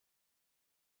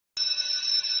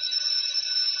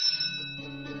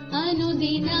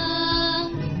ಅನುದಿನ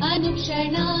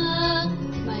ಅನುಕ್ಷಣ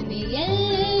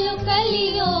ಮನೆಯಲ್ಲೂ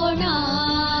ಕಲಿಯೋಣ.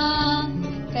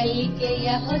 ಕಲಿಕೆಯ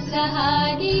ಹೊಸ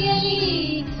ಹಾದಿಯಲ್ಲಿ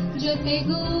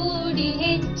ಜೊತೆಗೂಡಿ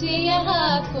ಹೆಜ್ಜೆಯ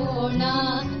ಹಾಕೋಣ.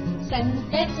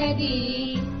 ಸಂತಸದಿ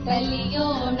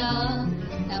ಕಲಿಯೋಣ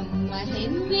ನಮ್ಮ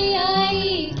ಹೆಮ್ಮೆಯ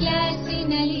ಈ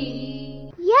ಕ್ಲಾಸಿನಲ್ಲಿ.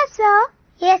 Yes, sir.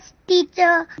 Yes,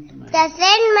 teacher.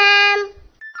 Present, ma'am.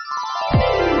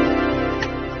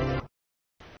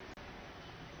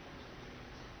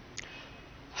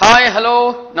 Hi, hello,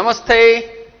 namaste.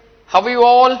 How are you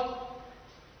all?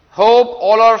 Hope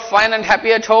all are fine and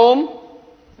happy at home.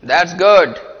 That's good.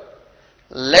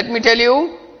 Let me tell you,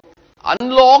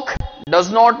 unlock does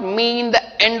not mean the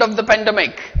end of the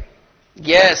pandemic.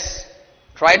 Yes,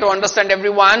 try to understand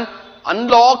everyone.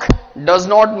 Unlock does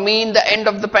not mean the end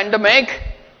of the pandemic.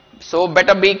 So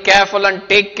better be careful and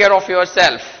take care of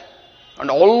yourself. And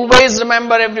always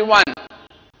remember everyone,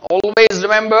 always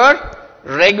remember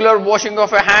regular washing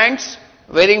of your hands,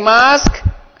 wearing mask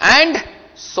and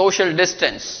social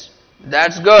distance.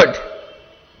 That's good.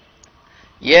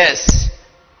 Yes.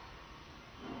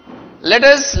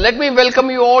 Let me welcome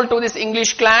you all to this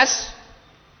English class.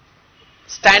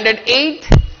 Standard 8th,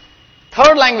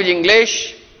 third language English.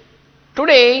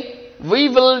 Today we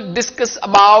will discuss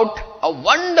about a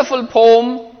wonderful poem,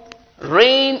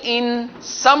 Rain in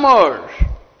Summer.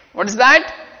 What is that?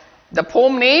 The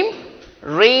poem name?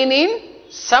 Rain in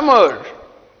Summer.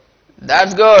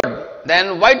 That's good. Then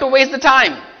why to waste the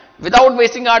time? Without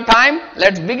wasting our time,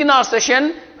 let's begin our session.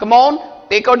 Come on,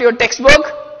 take out your textbook,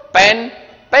 pen,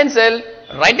 pencil,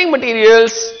 writing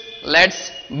materials. Let's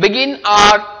begin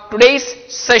our today's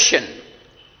session.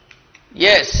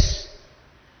 Yes.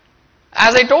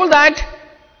 As I told that,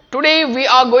 today we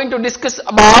are going to discuss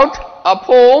about a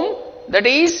poem that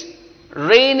is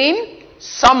Rain in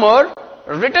Summer,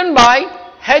 written by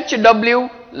H.W.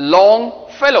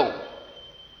 Longfellow.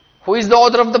 Who is the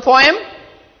author of the poem?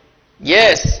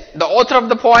 Yes, the author of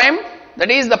the poem, that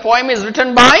is the poem is written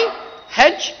by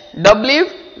H.W.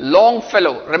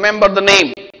 Longfellow. Remember the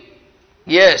name.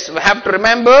 Yes, we have to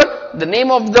remember the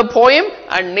name of the poem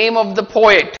and name of the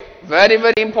poet. Very,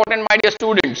 very important, my dear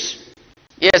students.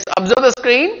 Yes, observe the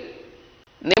screen.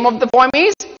 Name of the poem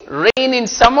is Rain in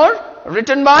Summer,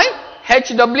 written by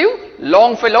H.W.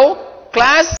 Longfellow,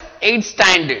 class 8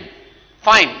 standard.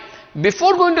 Fine.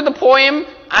 Before going to the poem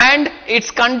and its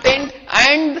content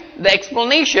and the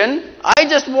explanation, I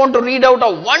just want to read out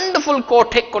a wonderful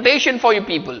quotation for you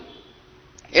people.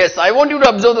 Yes, I want you to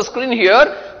observe the screen here.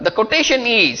 The quotation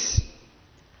is,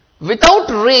 without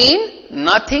rain,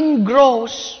 nothing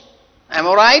grows. Am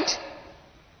I right?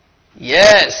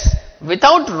 Yes,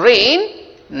 without rain,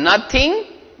 nothing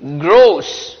grows.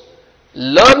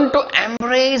 Learn to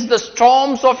embrace the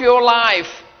storms of your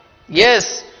life.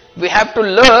 Yes, we have to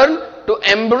learn to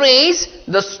embrace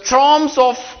the storms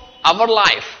of our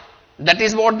life. That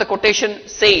is what the quotation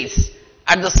says.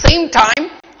 At the same time,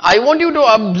 I want you to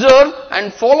observe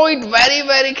and follow it very,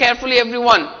 very carefully,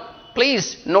 everyone. Please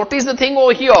notice the thing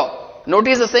over here.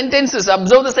 Notice the sentences.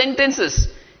 Observe the sentences.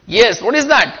 Yes, what is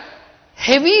that?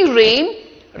 Heavy rain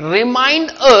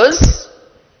remind us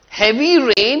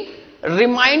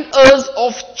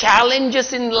of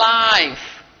challenges in life.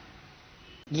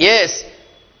 Yes,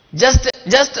 just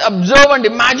observe and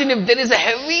imagine if there is a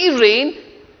heavy rain,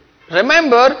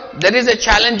 remember there is a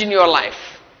challenge in your life.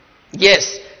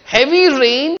 Yes, heavy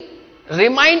rain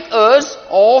remind us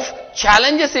of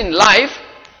challenges in life.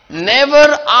 Never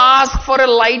ask for a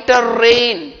lighter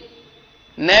rain.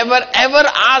 Never ever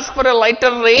ask for a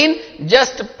lighter rain.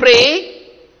 Just pray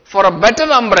for a better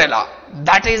umbrella.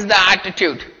 That is the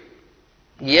attitude.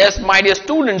 Yes, my dear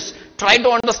students, try to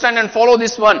understand and follow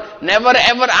this one. Never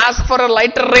ever ask for a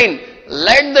lighter rain.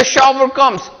 Let the shower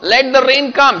comes, let the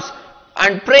rain comes,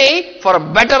 and pray for a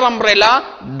better umbrella.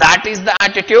 That is the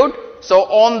attitude. So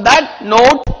on that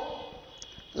note,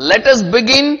 let us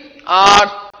begin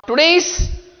our today's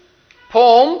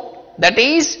poem, that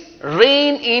is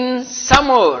Rain in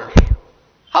Summer.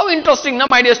 How interesting, now,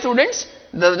 my dear students?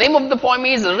 The name of the poem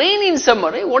is Rain in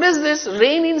Summer. What is this?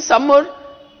 Rain in Summer?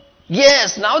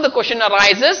 Yes, now the question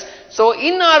arises. So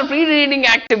in our pre-reading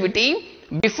activity,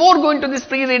 before going to this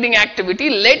pre-reading activity,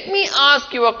 let me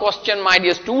ask you a question, my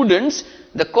dear students.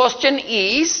 The question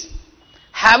is,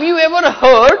 have you ever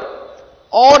heard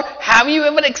or have you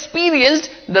ever experienced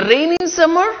the rain in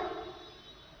summer?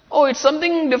 Oh, it's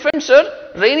something different,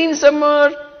 sir. Rain in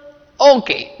summer.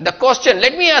 Okay, the question,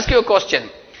 let me ask you a question.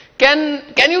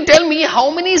 Can you tell me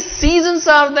how many seasons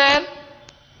are there?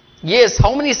 Yes,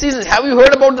 how many seasons? Have you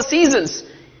heard about the seasons?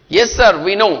 Yes, sir,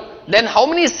 we know. Then how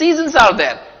many seasons are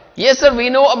there? Yes sir, we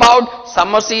know about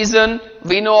summer season,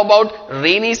 we know about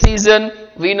rainy season,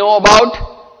 we know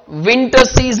about winter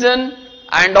season,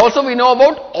 and also we know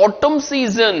about autumn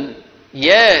season.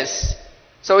 Yes.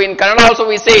 So in Kannada also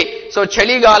we say, so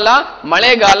chaligala,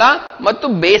 malegala, mattu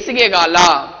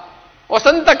besigegala.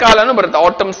 Vasanta kalanu barata,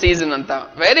 autumn season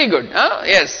anta. Very good.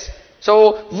 Yes.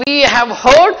 So we have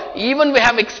heard, even we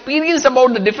have experienced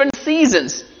about the different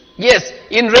seasons. Yes,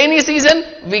 in rainy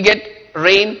season we get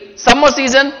rain. Summer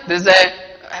season there is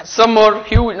a summer,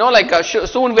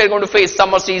 soon we are going to face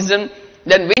summer season.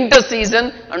 Then winter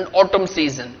season and autumn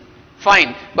season.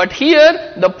 Fine. But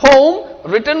here the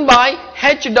poem written by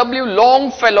H.W.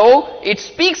 Longfellow, it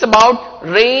speaks about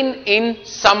rain in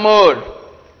summer.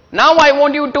 Now I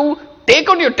want you to take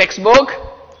out your textbook,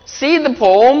 see the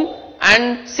poem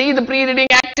and see the pre-reading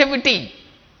activity.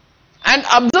 And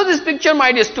observe this picture,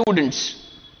 my dear students.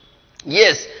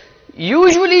 Yes,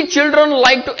 usually children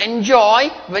like to enjoy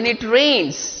when it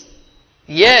rains.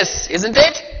 Yes, isn't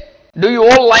it? Do you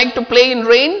all like to play in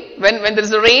rain when there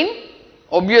is a rain?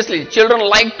 Obviously, children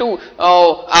like to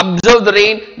observe the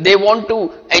rain. They want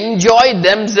to enjoy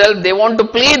themselves. They want to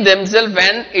play themselves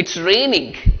when it's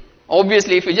raining.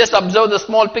 Obviously, if you just observe the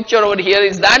small picture over here,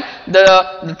 is that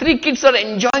the three kids are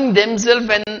enjoying themselves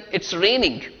when it's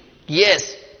raining.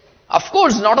 Yes. Of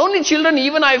course, not only children,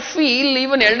 even I feel,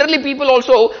 even elderly people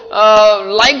also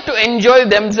like to enjoy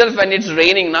themselves when it's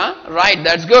raining, na? Right,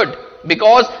 that's good.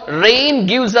 Because rain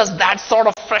gives us that sort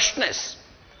of freshness.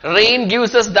 Rain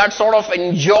gives us that sort of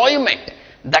enjoyment.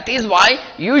 That is why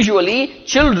usually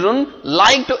children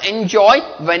like to enjoy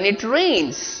when it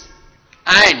rains.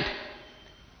 And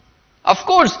of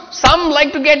course, some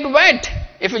like to get wet.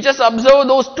 If you just observe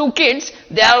those two kids,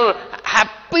 they are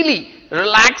happily,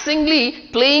 relaxingly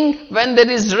playing when there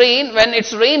is rain, when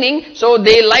it's raining, so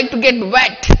they like to get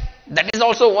wet. That is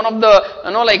also one of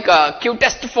the,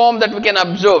 cutest form that we can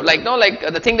observe,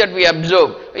 the thing that we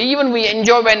observe. Even we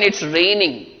enjoy when it's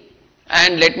raining.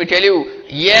 And let me tell you,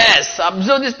 yes,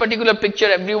 observe this particular picture,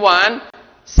 everyone.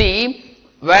 See,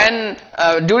 when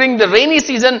during the rainy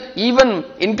season, even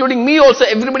including me also,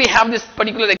 everybody have this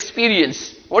particular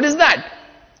experience. What is that?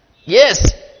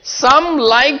 Yes, some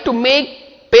like to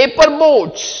make paper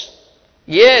boats.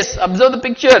 Yes, observe the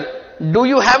picture. Do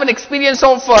you have an experience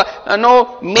of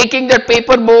making that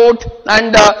paper boat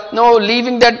and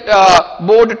leaving that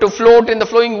boat to float in the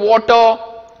flowing water,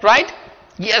 right?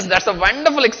 Yes, that's a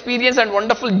wonderful experience and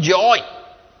wonderful joy.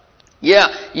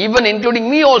 Yeah, even including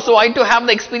me also, I too have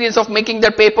the experience of making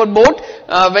that paper boat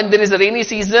when there is a rainy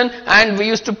season, and we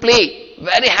used to play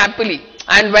very happily.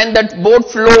 And when that boat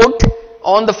float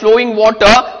on the flowing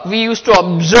water, we used to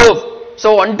observe.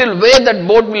 So until where that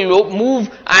boat will move,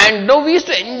 and we used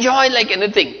to enjoy like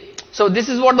anything. So this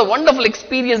is what the wonderful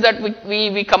experience that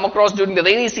we come across during the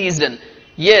rainy season.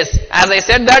 Yes, as I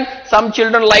said that some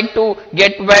children like to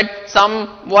get wet,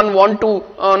 someone want to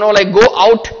go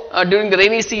out during the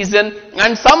rainy season,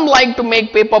 and some like to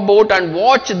make paper boat and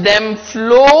watch them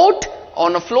float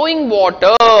on a flowing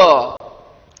water.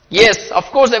 Yes, of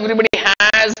course everybody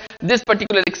has this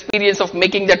particular experience of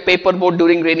making that paper boat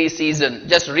during rainy season.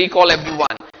 Just recall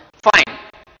everyone. Fine.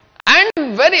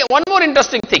 And one more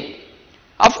interesting thing.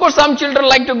 Of course, some children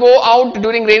like to go out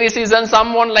during rainy season,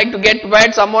 someone like to get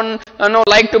wet, someone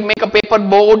like to make a paper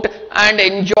boat and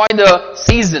enjoy the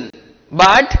season.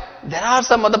 But there are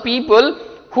some other people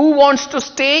who wants to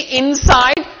stay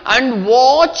inside and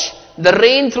watch the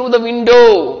rain through the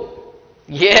window.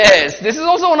 Yes, this is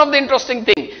also one of the interesting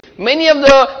things. Many of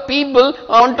the people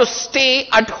want to stay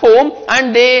at home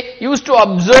and they used to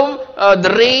observe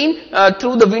the rain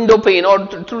through the window pane or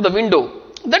through the window.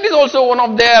 That is also one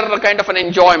of their kind of an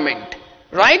enjoyment,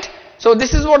 right? So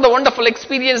this is what the wonderful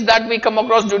experience that we come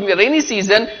across during the rainy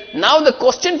season. Now the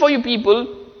question for you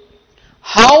people,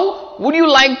 how would you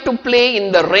like to play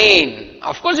in the rain?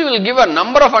 Of course you will give a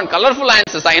number of colorful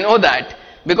answers, I know that.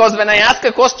 Because when I ask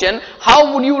a question,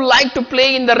 how would you like to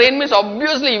play in the rain, means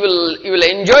obviously you will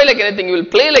enjoy like anything, you will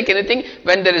play like anything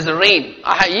when there is a rain.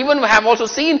 I even have also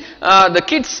seen the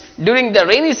kids during the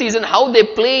rainy season, how they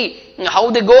play, how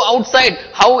they go outside,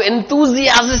 how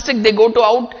enthusiastic they go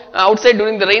to outside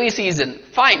during the rainy season.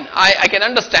 Fine, I can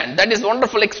understand. That is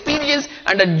wonderful experience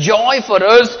and a joy for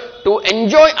us to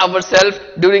enjoy ourselves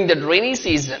during that rainy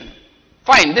season.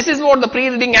 Fine, this is what the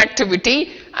pre-reading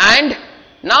activity. And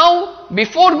now,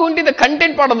 before going to the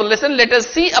content part of the lesson, let us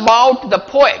see about the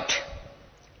poet.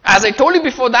 As I told you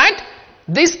before that,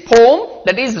 this poem,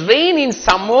 that is Rain in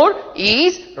Summer,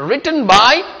 is written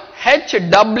by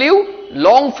H.W.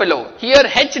 Longfellow. Here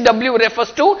H.W.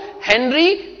 refers to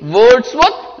Henry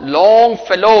Wordsworth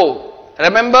Longfellow.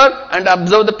 Remember and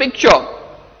observe the picture.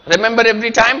 Remember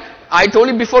every time. I told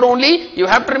you before only, you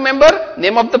have to remember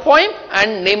name of the poem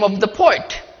and name of the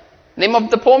poet. Name of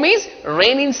the poem is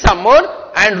Rain in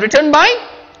Summer and written by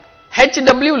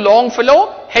H.W.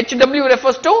 Longfellow. H.W.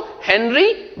 refers to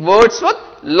Henry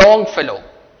Wordsworth Longfellow.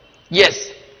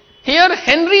 Yes. Here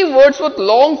Henry Wordsworth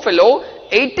Longfellow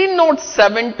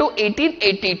 1807 to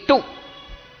 1882.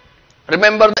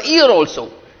 Remember the year also.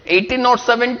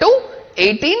 1807 to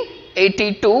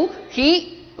 1882.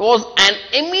 He was an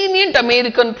eminent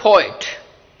American poet.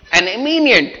 An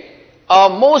eminent,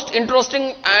 most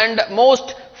interesting and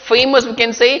most famous, we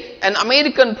can say, an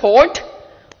American poet.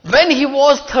 When he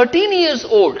was 13 years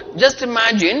old, just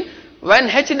imagine, when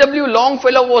H.W.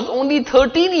 Longfellow was only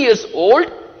 13 years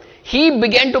old, he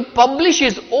began to publish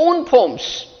his own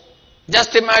poems.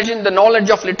 Just imagine the knowledge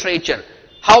of literature.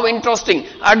 How interesting.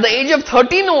 At the age of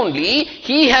 13 only,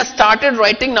 he has started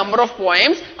writing number of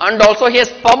poems and also he has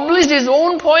published his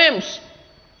own poems.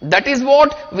 That is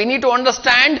what we need to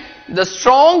understand, the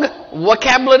strong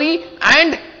vocabulary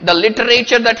and the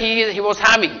literature that he was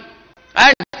having.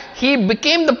 And he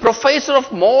became the professor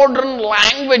of modern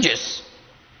languages.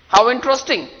 How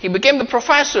interesting. He became the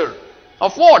professor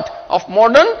of what? Of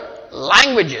modern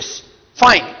languages.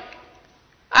 Fine.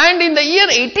 And in the year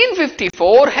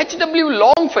 1854, H.W.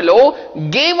 Longfellow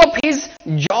gave up his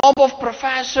job of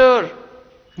professor.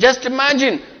 Just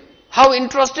imagine how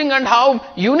interesting and how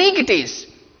unique it is.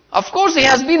 Of course, he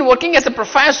has been working as a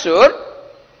professor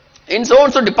in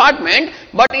so-and-so department,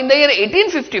 but in the year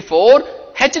 1854,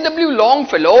 H.W.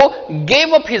 Longfellow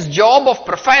gave up his job of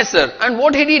professor. And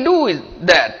what did he do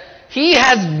there? He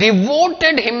has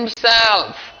devoted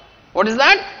himself. What is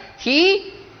that?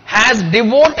 He has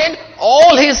devoted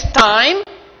all his time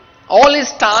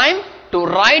to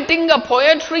writing a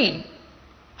poetry.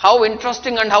 How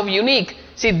interesting and how unique.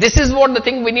 See, this is what the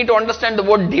thing we need to understand, the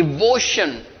word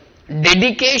devotion,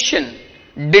 dedication,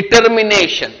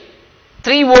 determination.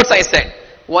 3 words I said.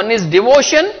 One is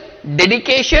devotion,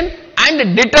 dedication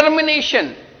and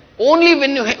determination. Only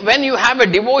when you have a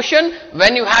devotion,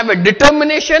 when you have a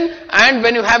determination and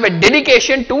when you have a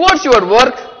dedication towards your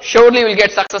work, surely you will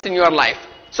get success in your life.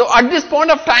 So at this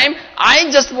point of time, I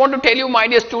just want to tell you, my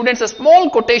dear students, a small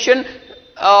quotation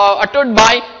uttered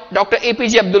by Dr.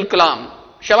 APJ Abdul Kalam.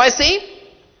 Shall I see?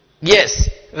 Yes.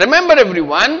 Remember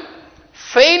everyone,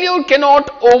 failure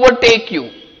cannot overtake you.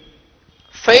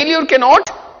 Failure cannot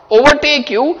overtake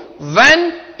you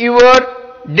when your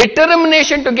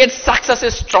determination to get success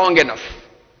is strong enough.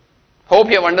 Hope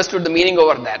you have understood the meaning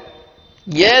over that.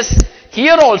 Yes.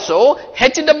 Here also,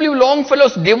 H.W.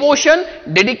 Longfellow's devotion,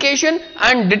 dedication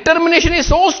and determination is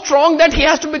so strong that he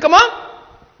has to become a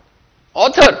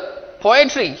author,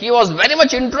 poetry. He was very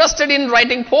much interested in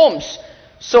writing poems.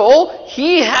 So,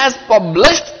 he has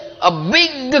published a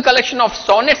big collection of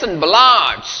sonnets and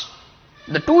ballads.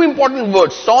 The 2 important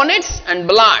words, sonnets and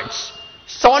ballads.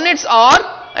 Sonnets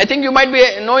are, I think you might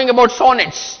be knowing about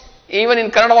sonnets. Even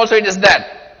in Kannada also it is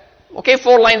there. Okay,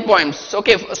 4-line poems.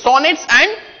 Okay, sonnets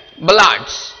and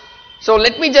ballads. So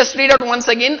let me just read out once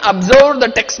again, observe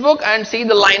the textbook and see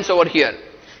the lines over here.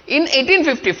 In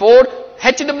 1854,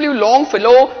 H.W.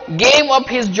 Longfellow gave up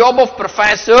his job of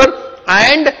professor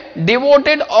and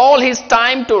devoted all his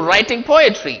time to writing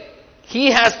poetry.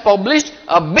 He has published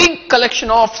a big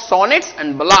collection of sonnets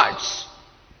and ballads.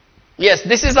 Yes,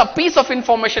 this is a piece of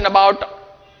information about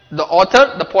the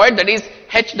author, the poet, that is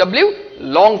H.W.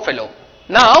 Longfellow.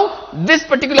 Now, this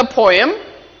particular poem,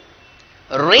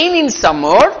 Rain in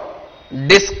Summer,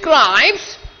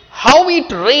 describes how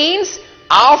it rains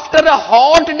after a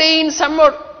hot day in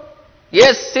summer.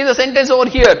 Yes, see the sentence over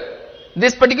here.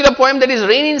 This particular poem, that is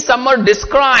Rain in Summer,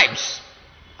 describes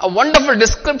a wonderful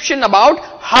description about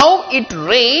how it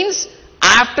rains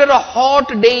after a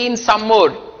hot day in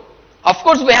summer. Of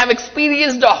course, we have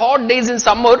experienced the hot days in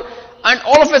summer, and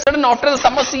all of a sudden after the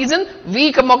summer season,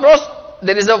 we come across,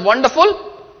 there is a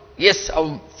wonderful, yes,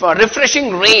 a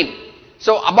refreshing rain.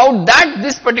 So about that,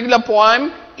 this particular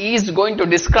poem is going to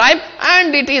describe,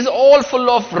 and it is all full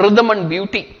of rhythm and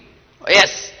beauty.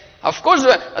 Yes, of course,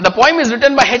 the poem is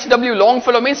written by H.W.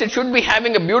 Longfellow, means it should be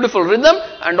having a beautiful rhythm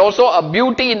and also a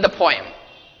beauty in the poem.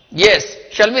 Yes,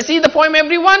 shall we see the poem,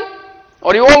 everyone?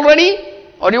 Are you all ready?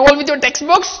 Are you all with your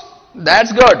textbooks?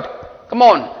 That's good. Come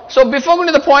on. So before going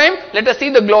to the poem, let us see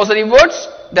the glossary words.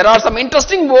 There are some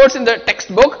interesting words in the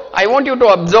textbook. I want you to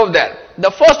observe there.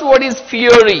 The first word is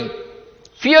fiery.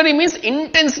 Fiery means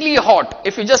intensely hot.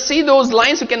 If you just see those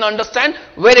lines, you can understand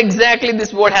where exactly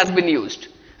this word has been used.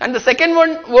 And the second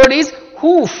word is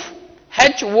hoof.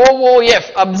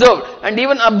 H-O-O-F. Observe. And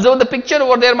even observe the picture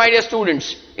over there, my dear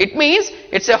students. It means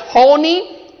it's a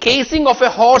horny casing of a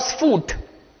horse foot.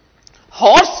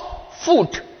 Horse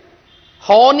foot.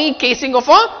 Horny casing of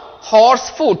a horse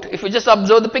foot. If you just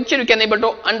observe the picture, you can able to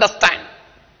understand.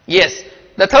 Yes.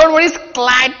 The third one is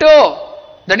clatter.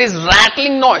 That is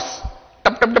rattling noise.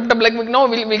 Tap, tap, tap, tap, like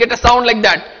we get a sound like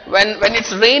that. When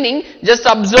it's raining, just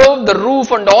observe the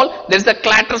roof and all. There is a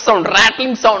clatter sound,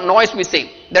 rattling sound, noise we say.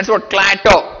 That's what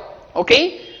clatter.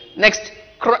 Okay. Next,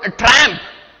 tramp.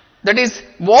 That is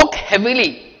walk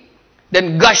heavily.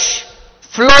 Then gush.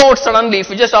 Float suddenly. If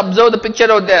you just observe the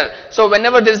picture out there. So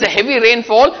whenever there is a heavy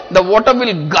rainfall, the water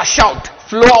will gush out,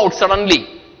 flow out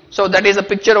suddenly. So that is a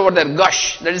picture over there.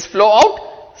 Gush. That is flow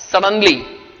out suddenly.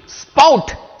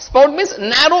 Spout. Spout means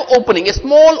narrow opening, a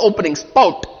small opening.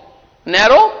 Spout.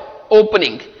 Narrow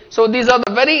opening. So these are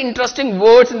the very interesting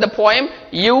words in the poem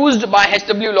used by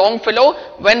H.W.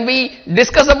 Longfellow. When we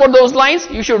discuss about those lines,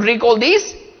 you should recall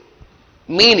these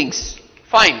meanings.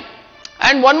 Fine.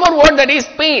 And one more word, that is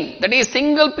pane. That is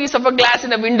single piece of a glass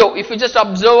in a window. If you just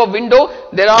observe a window,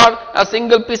 there are a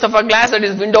single piece of a glass, that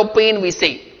is window pane we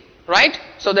say. Right?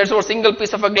 So that's what single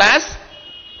piece of a glass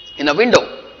in a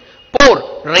window.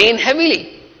 Pour, rain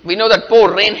heavily. We know that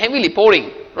pour, rain heavily,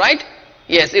 pouring. Right?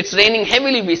 Yes, it's raining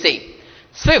heavily we say.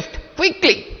 Swift,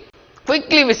 quickly.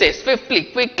 Quickly we say,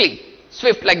 swiftly, quickly.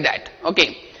 Swift like that.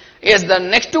 Okay. Yes, the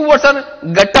next two words are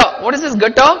gutter. What is this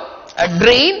gutter? A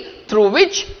drain through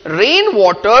which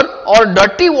rainwater or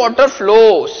dirty water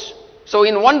flows. So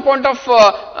in one point of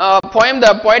poem,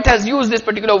 the poet has used this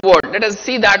particular word. Let us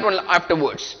see that one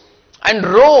afterwards. And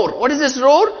roar. What is this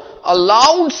roar? A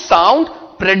loud sound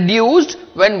produced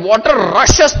when water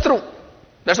rushes through.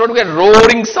 That's what we get,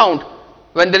 roaring sound.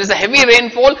 When there is a heavy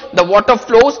rainfall, the water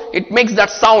flows, it makes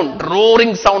that sound,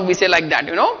 roaring sound we say like that,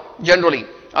 generally.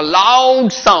 A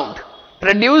loud sound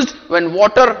produced when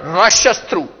water rushes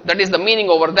through. That is the meaning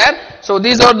over there. So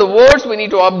these are the words we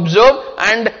need to observe,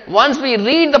 and once we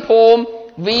read the poem,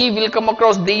 we will come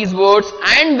across these words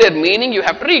and their meaning you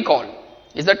have to recall.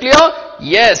 Is that clear?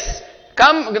 Yes.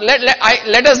 Come,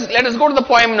 let us go to the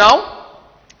poem now.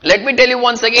 Let me tell you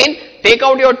once again, take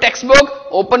out your textbook,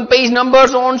 open page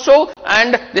numbers also,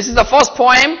 and this is the first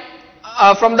poem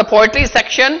from the poetry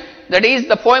section. That is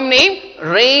the poem name,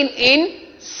 Rain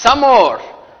in Summer.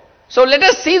 So let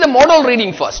us see the model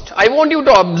reading first. I want you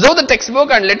to observe the textbook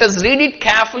and let us read it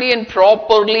carefully and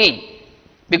properly,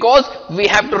 because we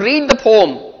have to read the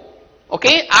poem.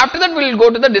 Okay, after that we will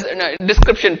go to the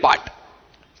description part.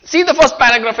 See the first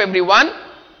paragraph everyone.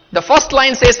 The first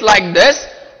line says like this: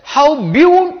 how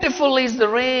beautiful is the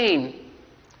rain.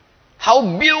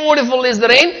 How beautiful is the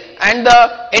rain, and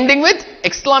the ending with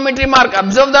exclamatory mark.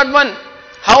 Observe that one.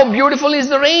 How beautiful is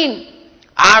the rain.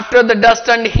 After the dust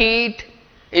and heat,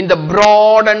 in the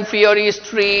broad and fiery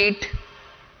street,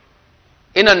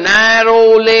 in a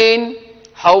narrow lane,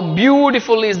 how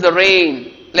beautiful is the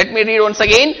rain. Let me read once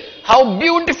again. How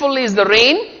beautiful is the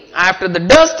rain after the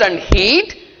dust and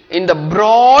heat, in the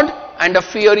broad and a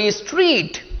fiery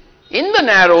street, in the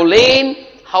narrow lane,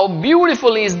 how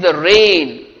beautiful is the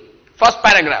rain. First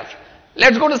paragraph.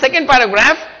 Let's go to second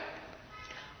paragraph.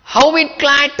 How it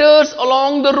clatters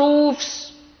along the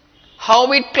roofs.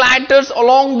 How it clatters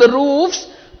along the roofs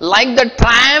like the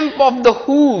tramp of the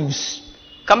hooves.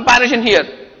 Comparison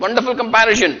here. Wonderful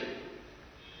comparison.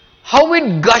 How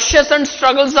it gushes and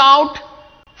struggles out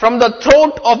from the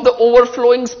throat of the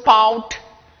overflowing spout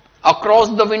across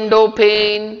the window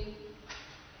pane.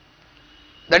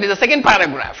 That is the second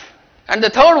paragraph. And the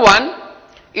third one,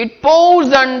 it pours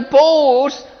and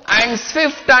pours and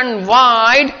swift and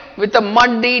wide with a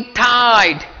muddy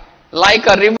tide. Like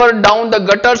a river down the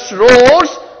gutters roars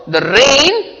the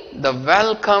rain, the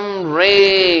welcome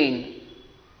rain.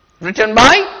 Written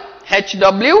by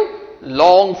H.W.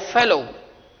 Longfellow.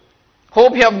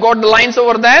 Hope you have got the lines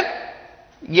over there.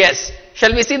 Yes.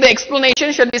 Shall we see the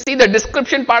explanation? Shall we see the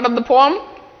description part of the poem?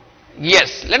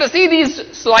 Yes. Let us see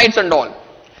these slides and all.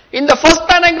 In the first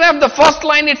paragraph, the first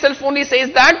line itself only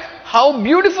says that how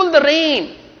beautiful the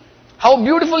rain. How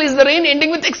beautiful is the rain, ending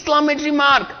with exclamatory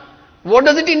mark. What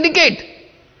does it indicate?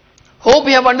 Hope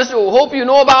you have understood. Hope you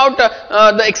know about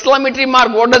the exclamatory mark.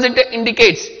 What does it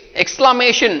indicate?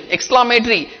 Exclamation,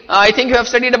 exclamatory. I think you have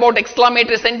studied about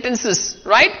exclamatory sentences,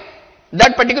 right?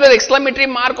 That particular exclamatory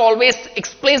mark always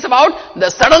explains about the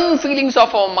sudden feelings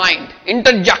of our mind.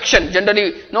 Interjection.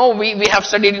 Generally, no, we have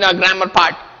studied in our grammar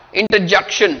part.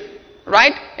 Interjection,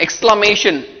 right?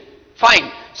 Exclamation.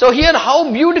 Fine. So here,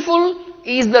 how beautiful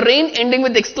is the rain, ending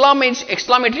with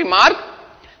exclamatory mark.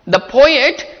 The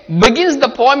poet begins the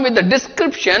poem with the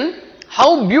description.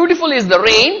 How beautiful is the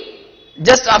rain.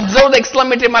 Just observe the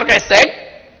exclamatory mark I said.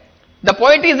 The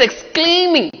poet is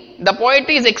exclaiming. The poet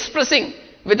is expressing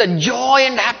with a joy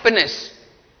and happiness.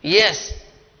 Yes.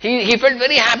 He felt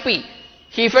very happy.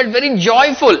 He felt very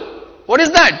joyful. What is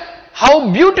that?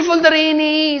 How beautiful the rain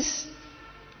is.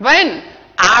 When?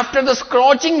 After the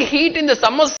scorching heat in the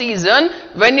summer season,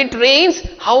 when it rains,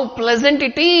 how pleasant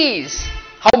it is.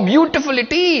 How beautiful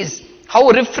it is. How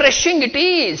refreshing it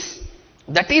is.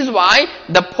 That is why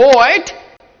the poet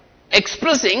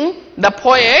explaining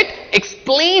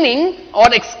or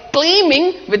exclaiming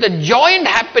with a joy and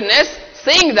happiness,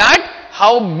 saying that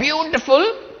how beautiful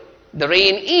the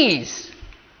rain is.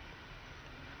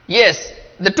 Yes,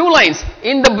 the two lines,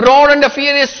 in the broad and the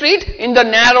furious street, in the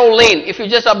narrow lane. If you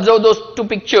just observe those two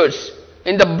pictures,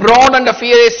 in the broad and the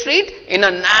furious street, in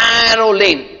a narrow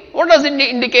lane. What does it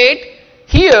indicate?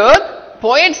 Here,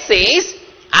 poet says,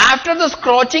 after the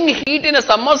scorching heat in a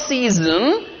summer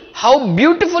season, how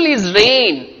beautiful is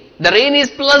rain. The rain is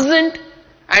pleasant,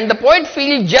 and the poet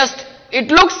feels just, it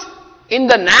looks in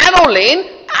the narrow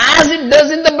lane as it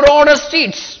does in the broader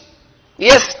streets.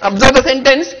 Yes, observe the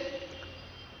sentence.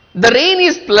 The rain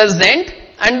is pleasant,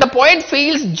 and the poet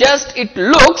feels just it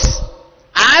looks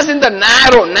as in the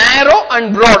narrow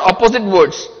and broad, opposite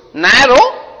words.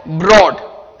 Narrow, broad.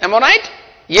 Am I right?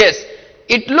 Yes.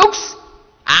 It looks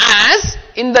as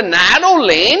in the narrow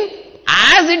lane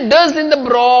as it does in the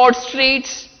broad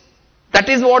streets. That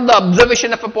is what the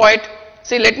observation of a poet.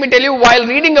 See, let me tell you, while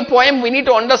reading a poem, we need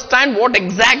to understand what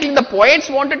exactly the poets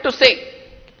wanted to say.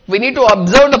 We need to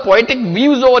observe the poetic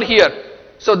views over here.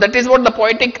 So that is what the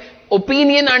poetic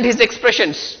opinion and his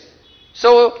expressions.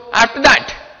 So after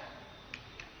that,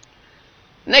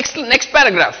 next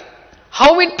paragraph.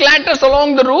 How it clatters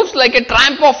along the roofs like a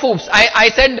tramp of hoofs. I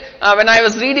said when I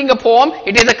was reading a poem,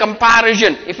 it is a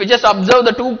comparison. If you just observe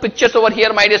the two pictures over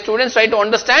here, my dear students, try to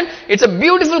understand. It's a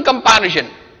beautiful comparison.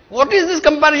 What is this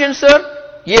comparison,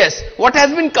 sir? Yes, what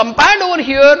has been compared over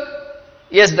here?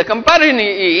 Yes, the comparison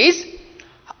is,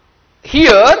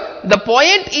 here the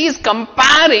poet is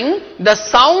comparing the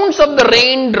sounds of the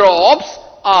raindrops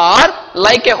are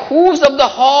like a hooves of the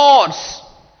horse.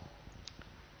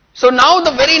 So now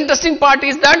the very interesting part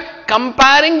is that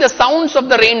comparing the sounds of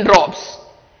the raindrops.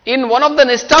 In one of the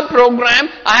NISTA program,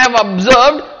 I have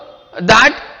observed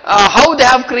that how they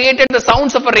have created the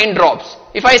sounds of a raindrops.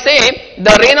 If I say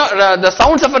the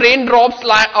sounds of a raindrops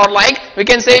are like, we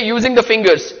can say using the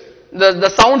fingers, the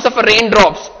sounds of a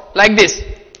raindrops like this.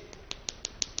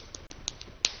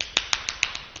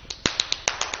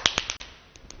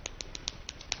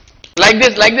 Like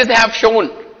this they have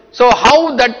shown. So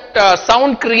how that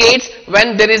sound creates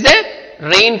when there is a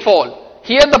rainfall.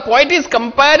 Here the poet is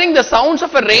comparing the sounds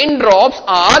of a raindrops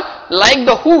are like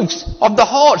the hooves of the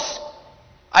horse.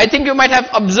 I think you might have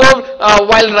observed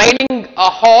while riding a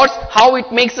horse how it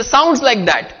makes the sounds like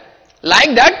that.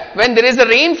 Like that, when there is a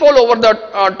rainfall over the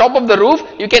top of the roof,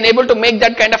 you can able to make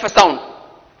that kind of a sound.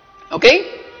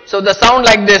 Okay? So the sound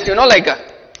like this, like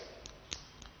a.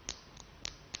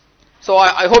 So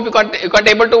I hope you can't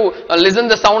able to listen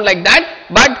the sound like that.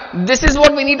 But this is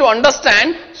what we need to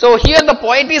understand. So here the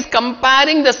poet is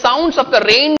comparing the sounds of the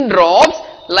raindrops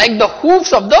like the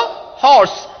hoofs of the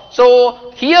horse.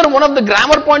 So here one of the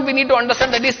grammar point we need to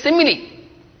understand, that is simile.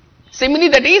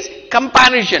 Simile, that is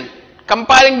comparison.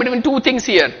 Comparing between two things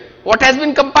here. What has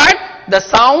been compared? The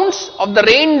sounds of the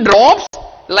raindrops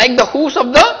like the hoofs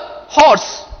of the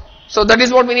horse. So that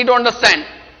is what we need to understand.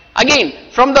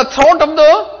 Again, from the throat of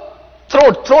the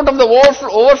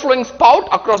overflowing spout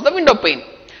across the window pane.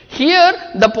 Here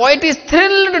the poet is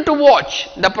thrilled to watch.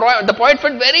 The poet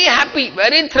felt very happy,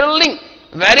 very thrilling,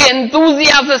 very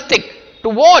enthusiastic to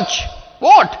watch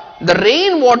what? The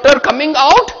rainwater coming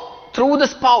out through the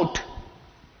spout.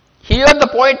 Here the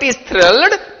poet is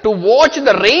thrilled to watch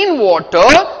the rainwater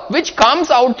which comes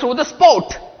out through the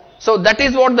spout. So that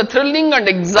is what the thrilling and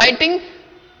exciting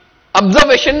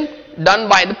observation done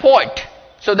by the poet.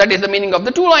 So that is the meaning of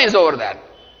the two lines over there.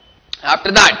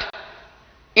 After that,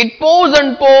 it pours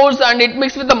and it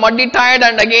mixed with the muddy tide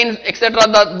and again etc.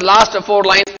 The last four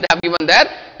lines they have given there.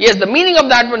 Yes, the meaning of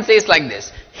that one says like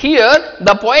this. Here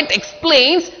the poet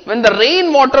explains when the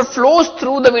rainwater flows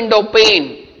through the window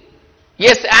pane.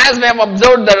 Yes, as we have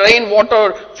observed, the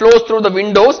rainwater flows through the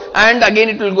windows and again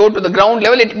it will go to the ground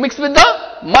level. It mixed with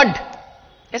the mud.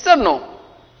 Yes or no?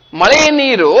 Male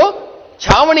neeru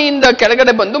ಛಾವಣಿಯಿಂದ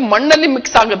ಕೆಳಗಡೆ ಬಂದು ಮಣ್ಣಲ್ಲಿ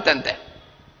mix ಆಗುತ್ತಂತೆ.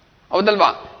 ಹೌದಲ್ವಾ?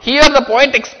 Here the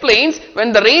poet explains when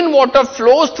the rainwater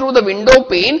flows through the window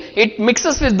pane, it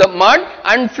mixes with the mud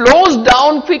and flows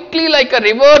down quickly like a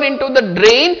river into the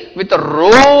drain with a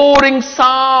roaring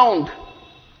sound.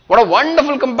 What a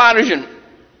wonderful comparison.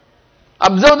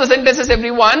 Observe the sentences,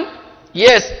 everyone.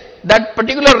 Yes, that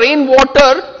particular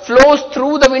rainwater flows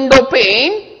through the window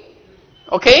pane,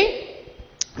 okay,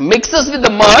 mixes with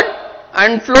the mud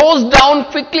and flows down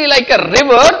quickly like a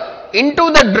river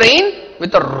into the drain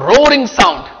with a roaring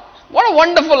sound. What a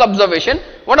wonderful observation.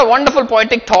 What a wonderful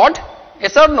poetic thought.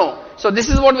 Yes or no? So this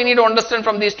is what we need to understand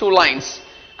from these two lines.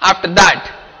 After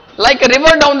that, like a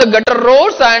river down the gutter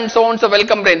roars and so on, so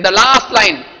welcome rain. The last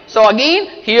line. So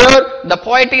again, here the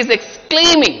poet is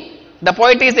exclaiming, the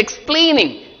poet is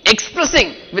explaining,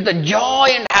 expressing with a joy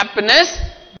and happiness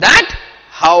that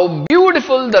how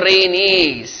beautiful the rain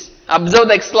is. Observe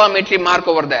the exclamatory mark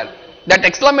over there. That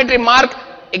exclamatory mark,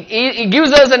 it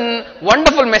gives us a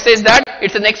wonderful message that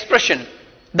it's an expression.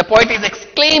 The poet is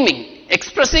exclaiming,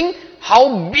 expressing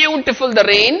how beautiful the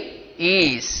rain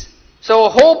is. So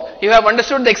hope you have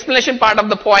understood the explanation part of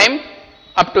the poem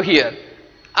up to here.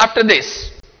 After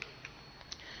this,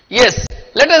 yes,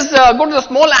 let us go to the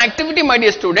small activity, my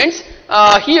dear students.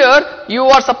 Here you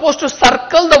are supposed to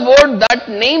circle the word that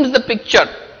names the picture.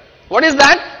 What is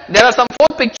that? There are some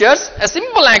 4 pictures, a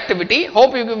simple activity.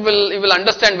 Hope you will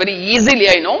understand very easily,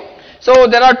 I know. So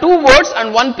there are 2 words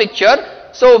and 1 picture.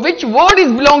 So which word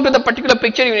is belong to the particular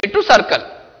picture you need to circle.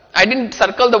 I didn't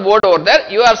circle the word over there.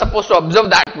 You are supposed to observe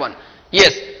that one.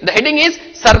 Yes, the heading is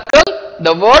circle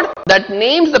the word that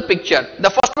names the picture. The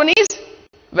first one is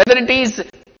whether it is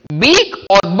beak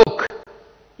or book.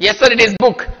 Yes sir, it is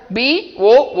book.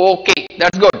 B-O-O-K.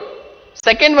 That's good.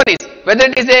 Second one is whether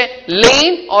it is a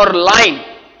lane or line.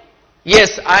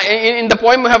 Yes, in the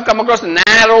poem we have come across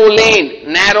narrow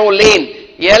lane. Narrow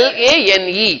lane.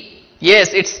 L-A-N-E.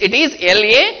 Yes, it is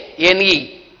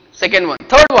L-A-N-E. Second one.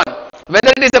 Third one,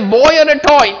 whether it is a boy or a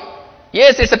toy.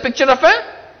 Yes, it's a picture of a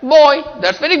boy.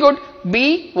 That's very good.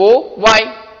 B-O-Y.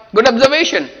 Good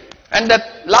observation. And the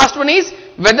last one is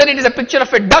whether it is a picture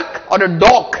of a duck or a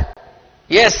dog.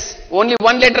 Yes, only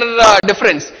 1 letter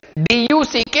difference.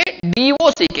 D-U-C-K,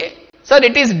 D-O-C-K. Sir,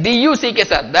 it is D-U-C-K,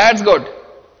 sir. That's good.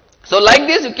 So like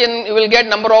this, you will get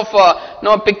number of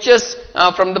pictures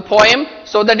from the poem,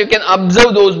 so that you can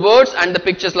observe those words and the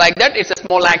pictures like that. It's a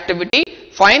small activity.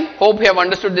 Fine. Hope you have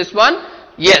understood this one.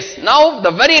 Yes. Now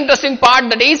the very interesting part,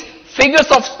 that is figures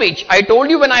of speech. I told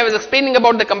you when I was explaining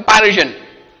about the comparison.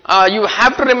 You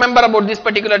have to remember about this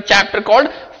particular chapter called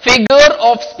figure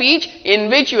of speech, in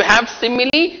which you have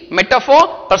simile,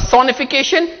 metaphor,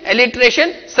 personification,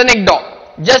 alliteration, synecdoche.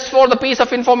 Just for the piece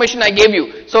of information I gave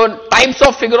you. So types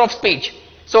of figure of speech.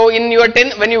 So in your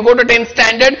when you go to 10th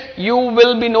standard, you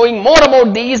will be knowing more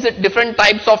about these different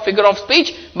types of figure of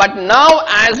speech. But now,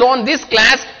 as on this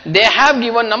class, they have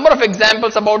given number of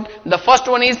examples about. The first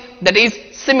one is, that is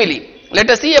simile. Let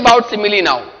us see about simile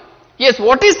now. Yes,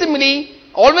 what is simile?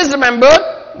 Always remember,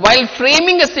 while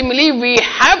framing a simile, we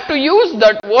have to use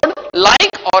that word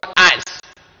like or as.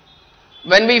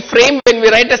 When we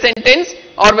write a sentence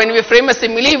or when we frame a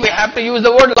simile, we have to use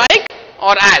the word like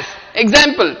or as.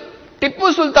 Example,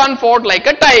 Tipu Sultan fought like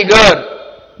a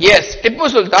tiger. Yes, Tipu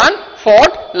Sultan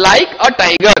fought like a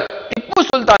tiger. Tipu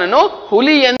Sultan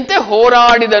huliyante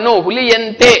horadidanu.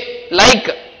 Huliyante,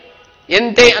 like.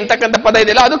 Yente antakanta pada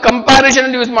idella, adu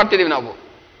comparison use martiddivi navu.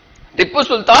 Tipu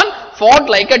Sultan fought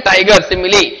like a tiger.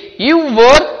 Simile, you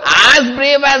were as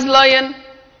brave as lion.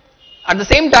 At the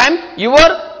same time, your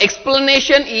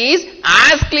explanation is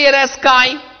as clear as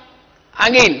sky.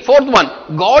 Again, fourth one,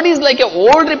 God is like an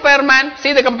old repairman.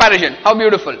 See the comparison, how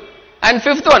beautiful. And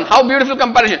fifth one, how beautiful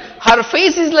comparison. Her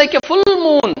face is like a full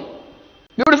moon.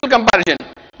 Beautiful comparison.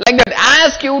 Like that,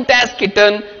 as cute as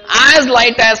kitten, as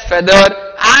light as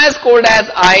feather, as cold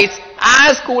as ice,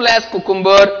 as cool as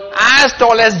cucumber, as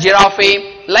tall as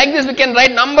giraffe. Like this, we can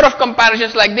write number of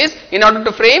comparisons like this in order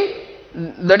to frame,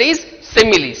 that is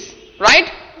similes.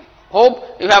 Right?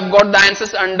 Hope you have got the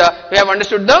answers and you have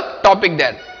understood the topic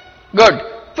there. Good.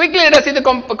 Quickly let us see the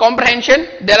comprehension.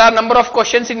 There are number of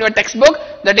questions in your textbook.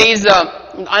 That is,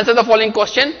 answer the following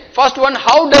question. First one,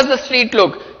 how does the street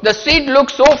look? The street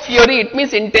looks so fiery, it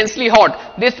means intensely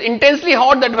hot. This intensely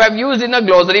hot that we have used in a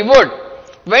glossary word.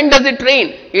 When does it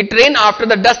rain? It rains after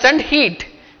the dust and heat.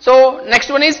 So next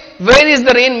one is, where is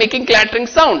the rain making clattering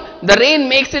sound? The rain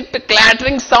makes it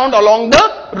clattering sound along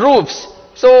the roofs.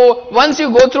 So once you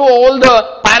go through all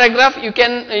the paragraph,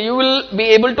 you will be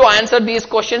able to answer these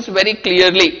questions very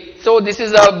clearly. So this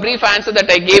is a brief answer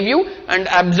that I gave you, and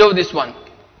observe this one.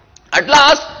 At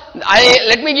last,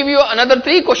 let me give you another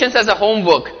 3 questions as a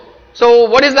homework. So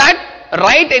what is that?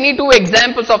 Write any 2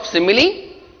 examples of simile.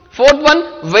 Fourth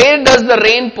one, where does the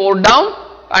rain pour down?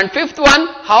 And fifth one,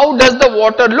 how does the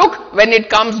water look when it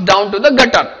comes down to the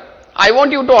gutter? I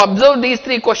want you to observe these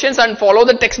 3 questions and follow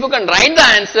the textbook and write the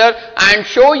answer and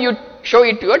show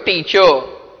it to your teacher.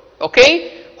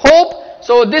 Okay? Hope,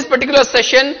 so this particular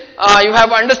session, you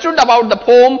have understood about the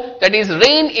poem, that is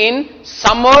Rain in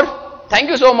Summer. Thank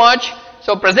you so much.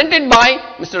 So presented by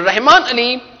Mr. Rahman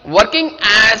Ali, working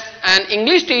as an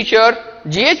English teacher,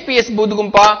 GHPS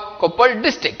Budgumpa, Koppal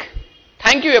district.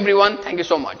 Thank you everyone. Thank you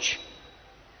so much.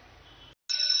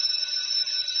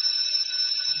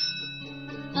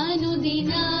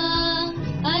 ಅನುದಿನ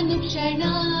ಅನುಕ್ಷಣ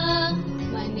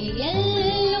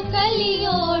ಮನೆಯಲ್ಲೂ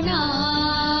ಕಲಿಯೋಣ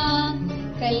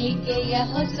ಕಲಿಕೆಯ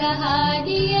ಹೊಸ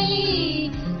ಹಾದಿಯಲ್ಲಿ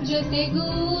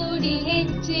ಜೊತೆಗೂಡಿ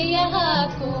ಹೆಜ್ಜೆಯ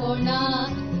ಹಾಕೋಣ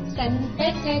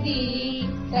ಸಂತಸದಿ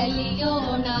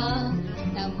ಕಲಿಯೋಣ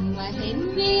ನಮ್ಮ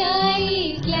ಹೆಮ್ಮೆಯ ಈ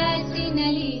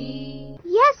ಕ್ಲಾಸಿನಲ್ಲಿ.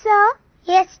 Yes, sir.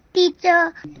 Yes, teacher.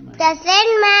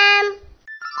 Present, ma'am.